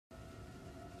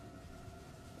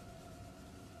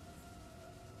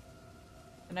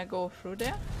Can I go through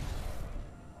there?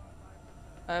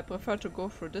 I prefer to go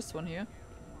through this one here.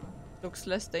 Looks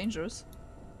less dangerous.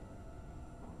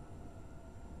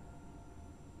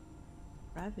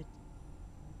 Gravity.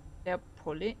 They're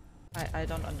pulley. I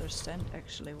don't understand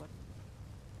actually what.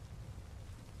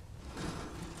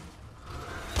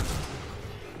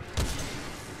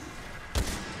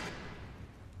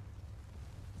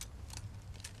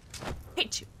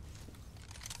 Hate you.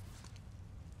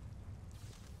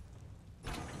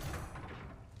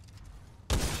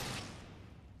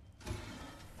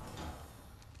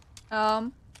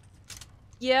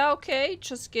 Yeah, okay,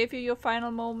 just gave you your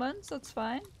final moments, that's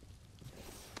fine.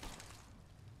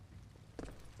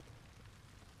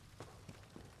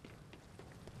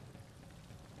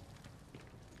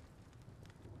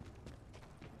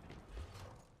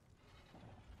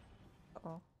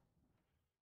 Uh-oh.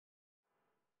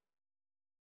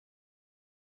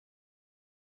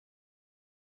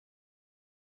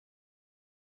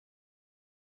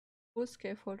 Who's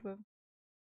scaffold with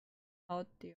out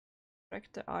the track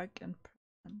the ARK and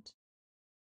present.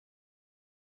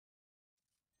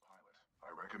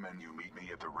 I recommend you meet me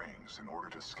at the rings in order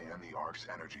to scan the ARK's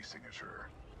energy signature.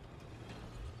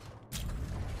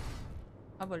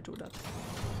 I will do that.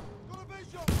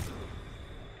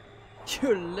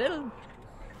 You little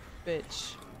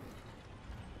bitch.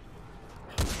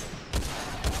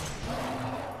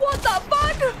 What the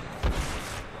fuck?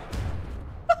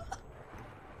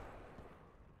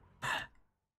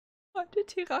 Why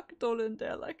did he ragdoll in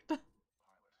there like that?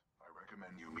 I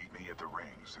recommend you meet me at the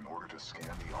rings in order to scan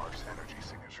the ARK's energy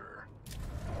signature.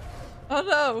 Oh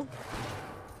no!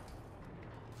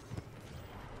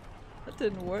 That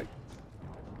didn't work.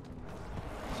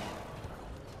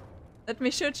 Let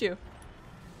me shoot you.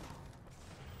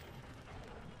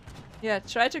 Yeah,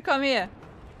 try to come here.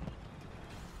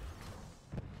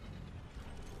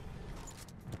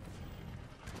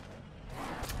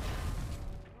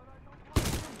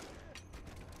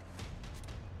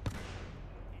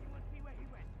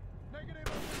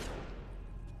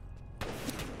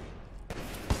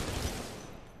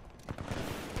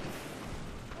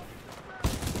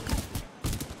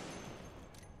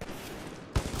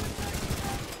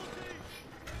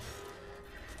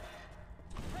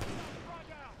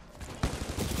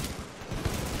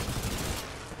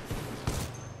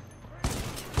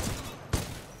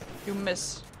 You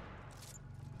miss.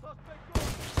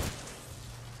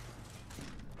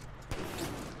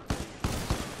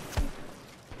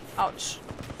 Ouch.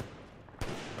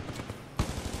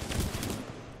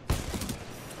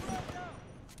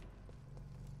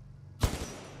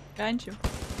 Behind you.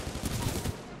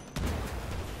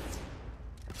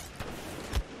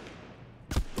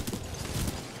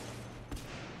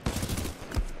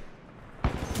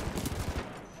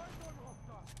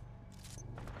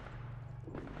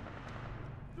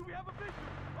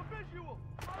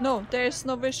 No, there is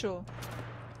no visual.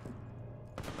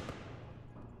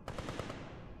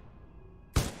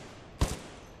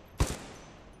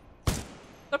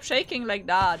 Stop shaking like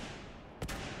that.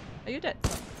 Are you dead?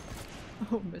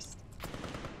 Oh, missed.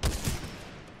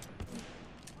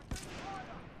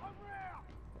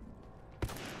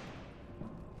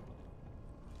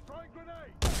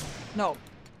 No.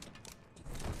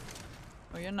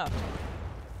 Oh, you're not.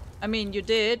 I mean, you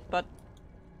did, but...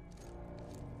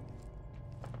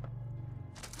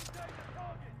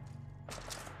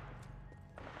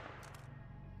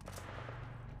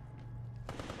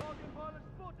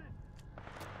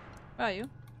 Where are you?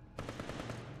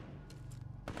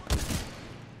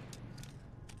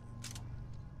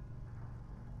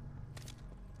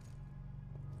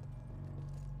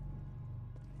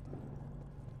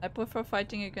 I prefer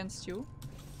fighting against you.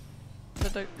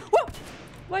 But I... Whoa!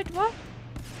 Wait, what?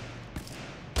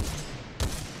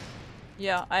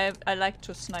 Yeah, I like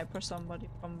to sniper somebody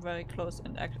from very close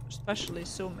and especially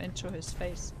zoom into his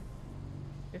face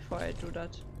before I do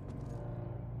that.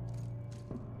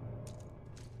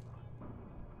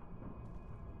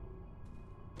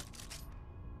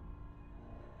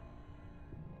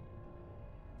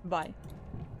 Bye.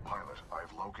 Pilot,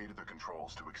 I've located the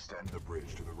controls to extend the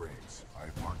bridge to the rings.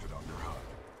 I've marked it on your HUD.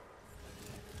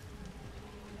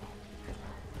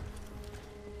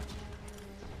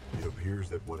 It appears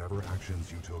that whatever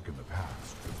actions you took in the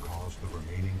past could cause the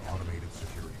remaining automated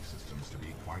security systems to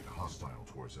be quite hostile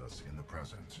towards us in the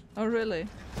present. Oh, really?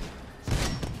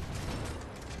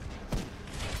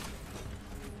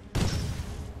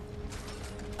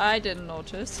 I didn't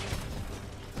notice.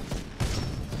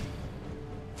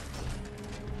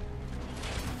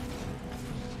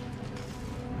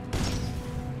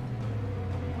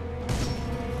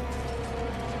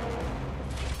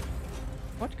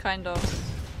 What kind of...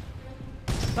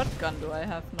 What gun do I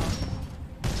have now?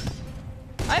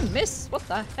 I miss! What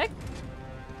the heck?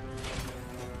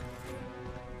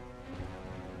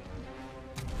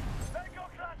 There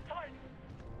goes that Titan!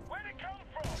 Where'd it come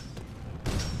from?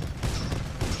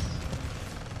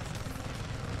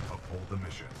 Uphold the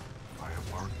mission. I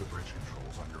have marked the bridge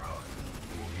controls on your HUD.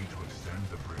 You will need to extend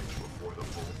the bridge before the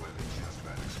full weapon test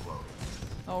bed explodes.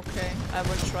 Okay, I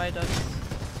will try that.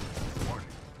 Warning,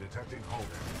 detecting hull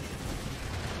damage.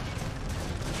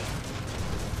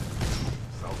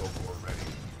 Salvo core ready.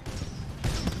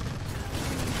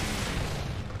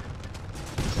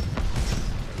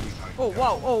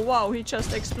 Oh wow, he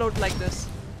just exploded like this.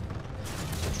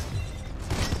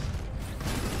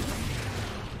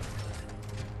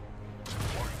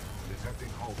 Warning, detecting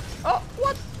hull damage. Oh,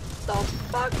 what the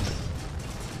fuck?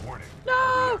 Warning,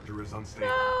 No! the reactor is unstable.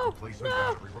 No! Replacement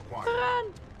No! battery required.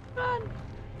 Run! Run!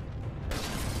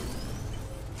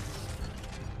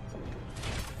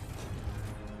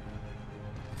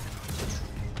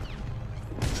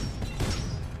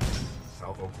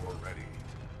 Salvo core ready.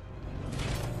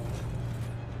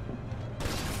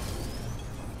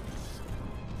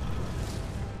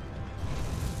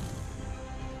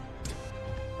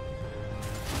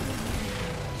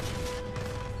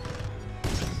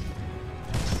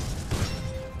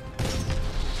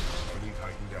 Bringing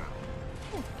Titan down.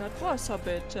 Oh, that was a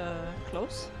bit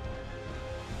close.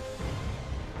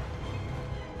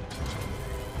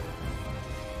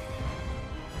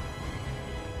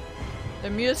 The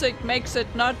music makes it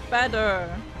not better.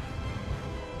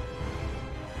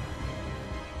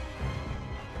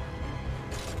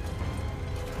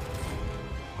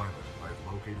 Pilot, I have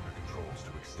located the controls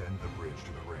to extend the bridge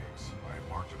to the rings. I have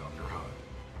marked it on your HUD.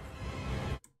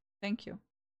 Thank you.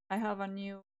 I have a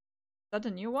new... Is that a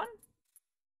new one?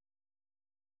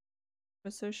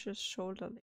 Precious shoulder.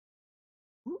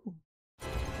 Ooh.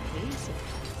 Laser.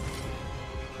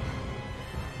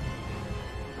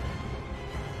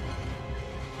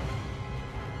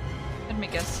 Let me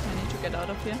guess. I need to get out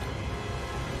of here.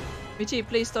 VT,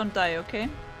 please don't die, okay?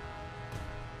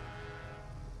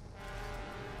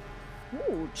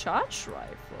 Ooh, charge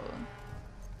rifle.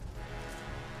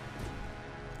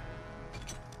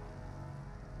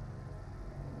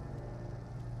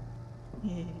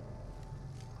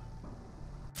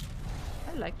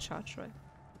 I like charge rifle.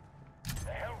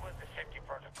 The hell with the safety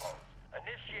protocols.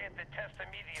 Initiate the test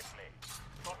immediately.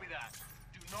 Copy that.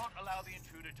 Do not allow the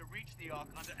intruder to reach the ARK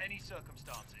under any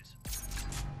circumstances.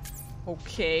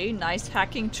 Okay, nice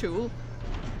hacking tool.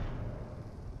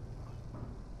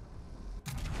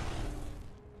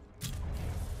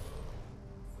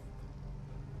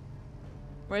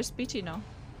 Where's BT now?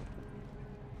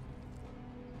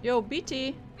 Yo,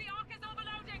 BT! The ARK is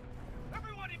overloading!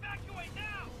 Everyone evacuate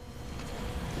now!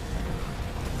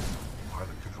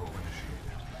 Pilot control initiated.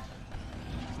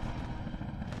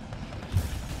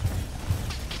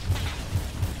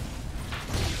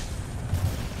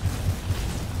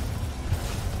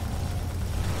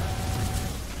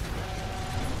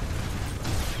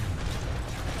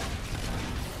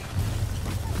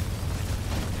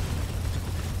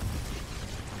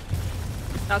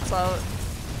 That's a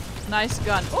nice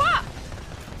gun. Wah!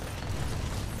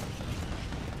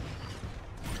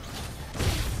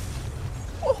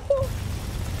 Oh!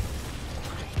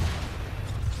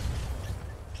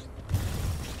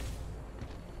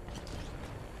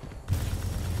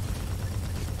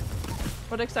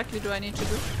 What exactly do I need to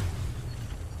do?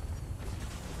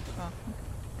 Oh, okay.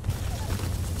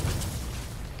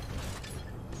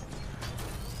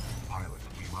 Pilot,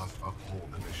 we must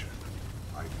uphold the mission.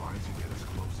 I advise you get as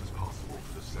close as possible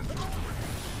to the center of the ring.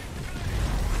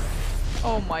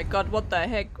 Oh my god, what the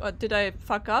heck? Did I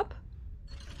fuck up?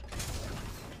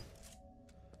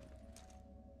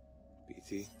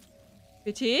 BT?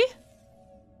 BT?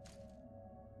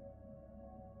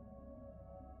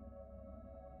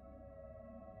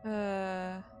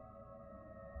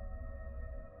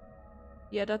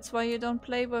 Yeah, that's why you don't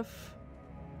play with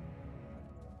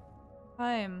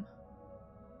time.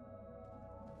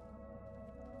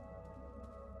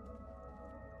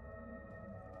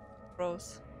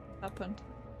 Bros. Happened.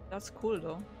 That's cool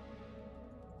though.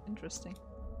 Interesting.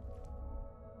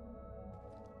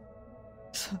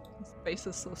 His face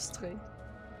is so straight.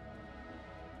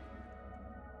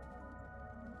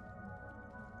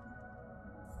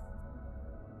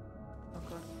 Oh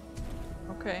god.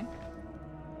 Okay.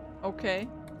 Okay.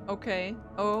 Okay.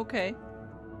 Oh, okay.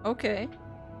 Okay.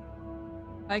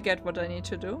 I get what I need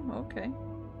to do. Okay.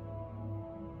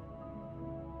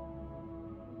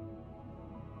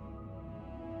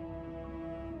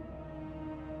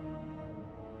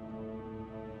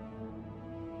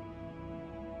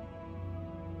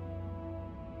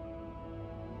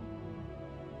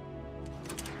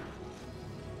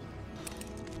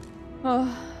 Oh,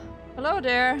 hello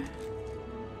there.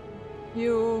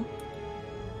 You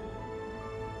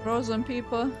frozen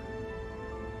people.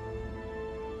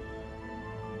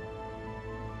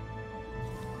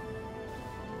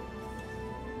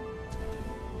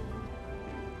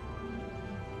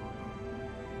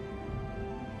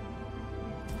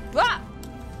 Ah!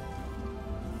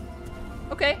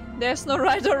 Okay, there's no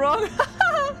right or wrong.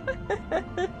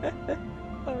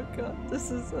 Oh god,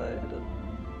 this is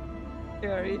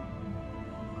scary.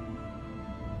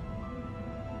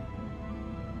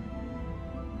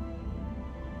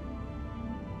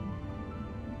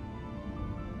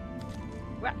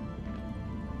 What?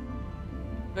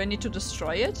 Do I need to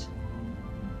destroy it?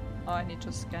 Oh, I need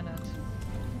to scan it.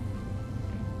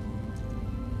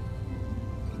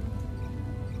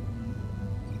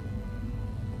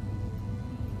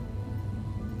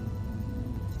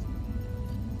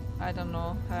 I don't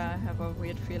know, I have a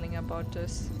weird feeling about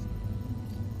this.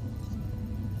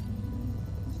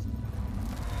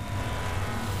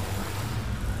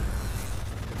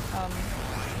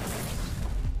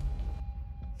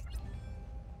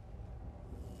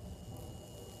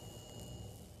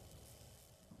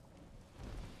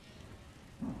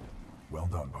 Well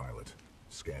done, pilot.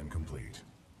 Scan complete.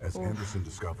 As Anderson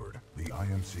discovered, the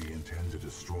IMC intend to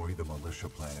destroy the militia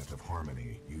planet of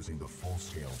Harmony using the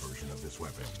full-scale version of this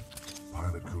weapon.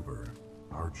 Pilot Cooper,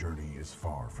 our journey is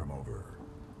far from over.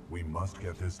 We must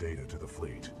get this data to the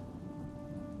fleet.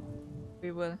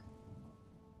 We will.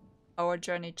 Our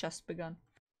journey just begun.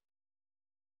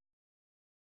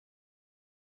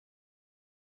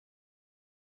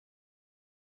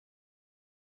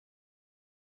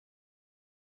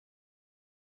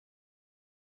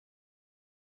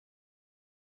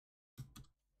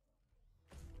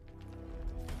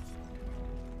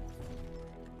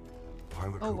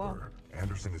 Pilot Oh, Cooper, wow.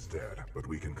 Anderson is dead, but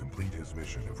we can complete his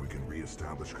mission if we can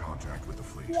re-establish contact with the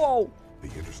fleet. Whoa! The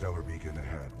interstellar beacon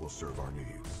ahead will serve our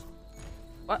needs.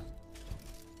 What?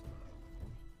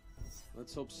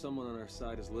 Let's hope someone on our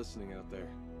side is listening out there.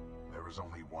 There is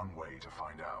only one way to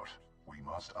find out. We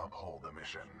must uphold the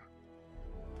mission.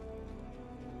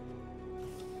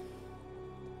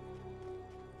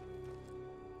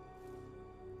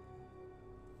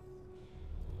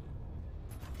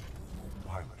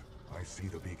 Pilot, I see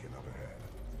the beacon up ahead.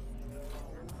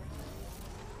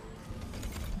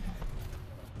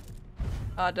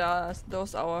 Are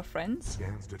those our friends?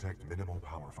 Scans detect minimal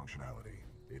power functionality.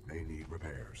 It may need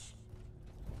repairs.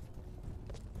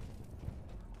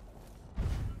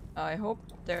 I hope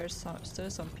there's still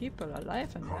some people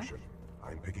alive in there. Caution.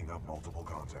 I'm picking up multiple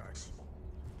contacts.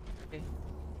 Okay.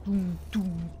 Doom,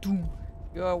 doom, doom.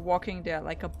 You're walking there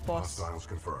like a boss. Hostiles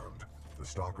confirmed. The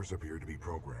stalkers appear to be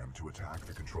programmed to attack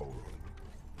the control room.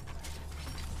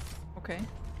 Okay.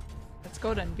 Let's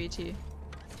go then, BT.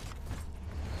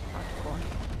 Hardcore.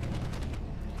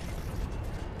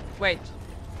 Wait.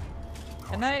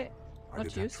 Can I not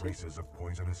detect use it? traces of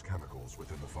poisonous chemicals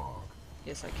within the fog.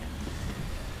 Yes, I can.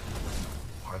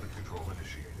 Pilot control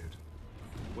initiated.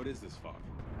 What is this fog?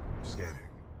 Scanning.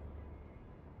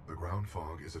 The ground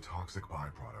fog is a toxic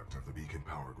byproduct of the beacon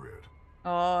power grid.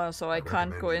 Oh, so I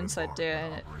can't recommend go you inside embark there.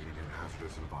 on operating in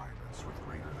hazardous environments with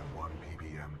greater than 1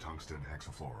 ppm tungsten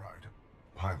hexafluoride.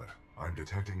 Pilot, I'm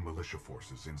detecting militia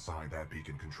forces inside that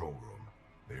beacon control room.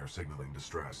 They are signaling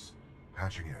distress.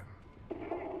 Patching in.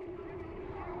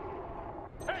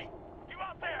 Hey, you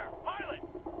out there, pilot!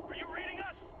 Are you reading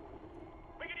us?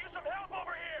 We could use some help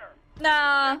over here.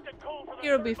 Nah, Active call for the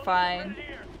you'll third be Militia fine.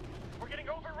 Grenadiers. We're getting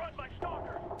overrun by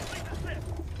stalkers. Please assist.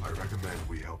 I recommend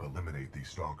we help eliminate these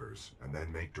stalkers and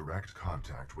then make direct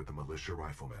contact with the militia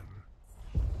riflemen.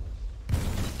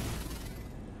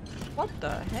 What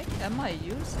the heck am I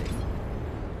using?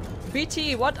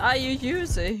 BT, what are you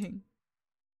using?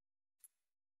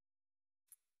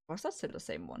 Was that still the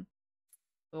same one?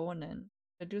 Ronin.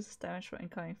 Reduces damage for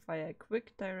incoming fire.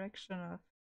 Quick directional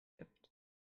shift.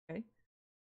 Okay.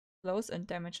 Slows and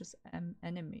damages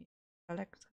enemy.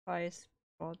 Electrifies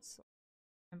broadsword.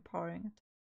 Empowering it.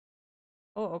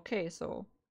 Oh, okay, so.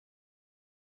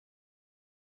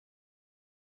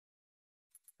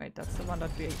 Wait, that's the one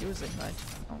that we are using, right?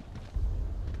 Oh.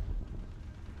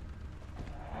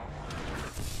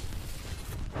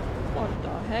 What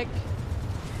the heck?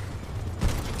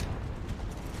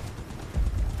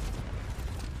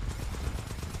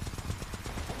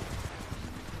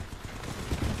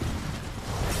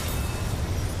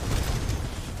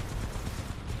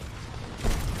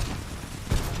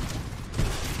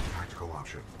 Tactical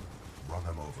option. Run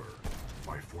them over.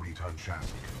 My 40-ton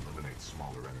chassis can eliminate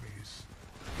smaller enemies.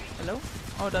 Hello?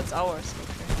 Oh, that's ours.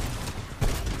 Okay.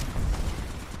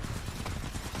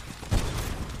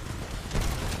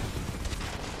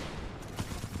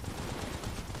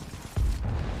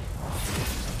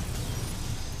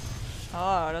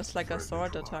 Oh, that's like a Threat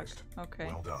sword attack. neutralized. Okay.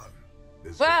 Well done.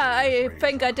 This Well, victory I has raised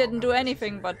think our I didn't do combat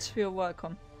anything, efficiency but rating. you're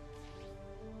welcome.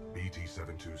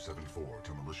 BT-7274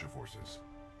 to militia forces.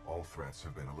 All threats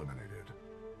have been eliminated.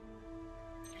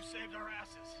 You saved our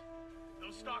asses.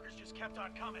 Those stalkers just kept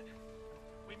on coming.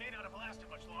 We may not have lasted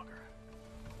much longer.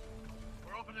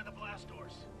 We're opening the blast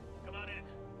doors. Come on in.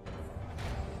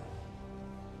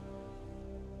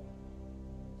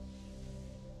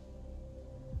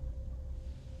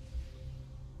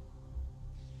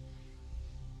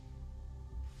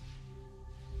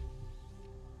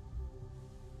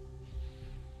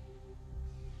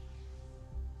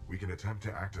 We can attempt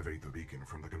to activate the beacon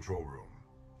from the control room.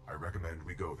 I recommend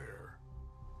we go there.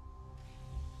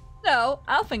 No,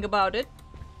 I'll think about it.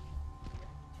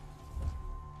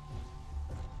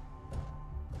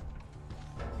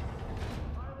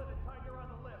 Pilot and Tiger on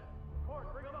the lift.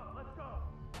 Court, bring them up. Let's go.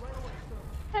 Right away, sir.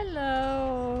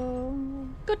 Hello.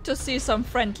 Good to see some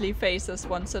friendly faces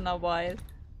once in a while.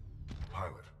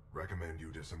 Pilot, recommend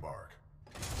you disembark.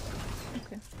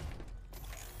 Okay.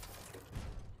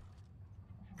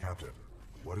 Captain,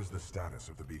 what is the status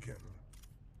of the beacon?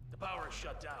 The power is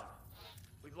shut down.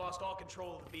 We've lost all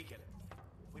control of the beacon.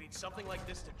 We need something like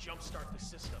this to jumpstart the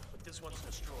system, but this one's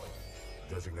destroyed.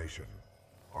 Designation,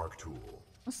 ARK tool.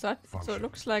 What's that? So Function. it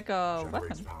looks like a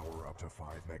Generates weapon. power up to 5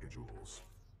 megajoules.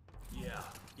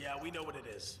 Yeah, we know what it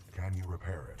is. Can you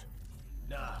repair it?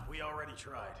 Nah, we already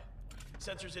tried.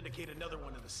 Sensors indicate another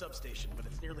one in the substation, but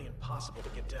it's nearly impossible to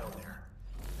get down there.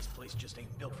 This place just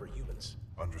ain't built for humans.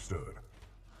 Understood.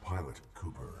 Pilot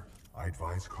Cooper, I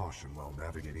advise caution while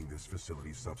navigating this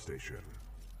facility's substation.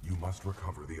 You must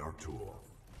recover the ARK tool.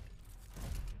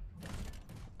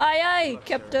 Aye aye, luck,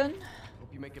 Captain.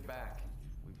 Hope you make it back.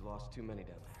 We've lost too many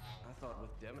down there. I thought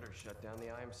with Demeter shut down, the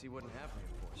IMC wouldn't have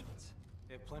reinforcements.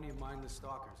 They have plenty of mindless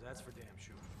stalkers, that's for damn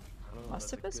sure. I don't know if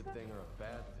that's a good thing or a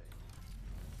bad thing.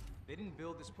 They didn't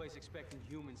build this place expecting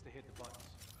humans to hit the buttons.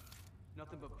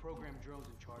 Nothing but programmed drones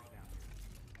in charge down here.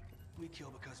 We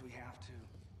kill because we have to.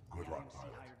 Good The luck, IMC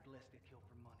pilot. hired Bliss to kill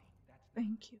for money. That's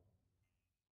Thank you.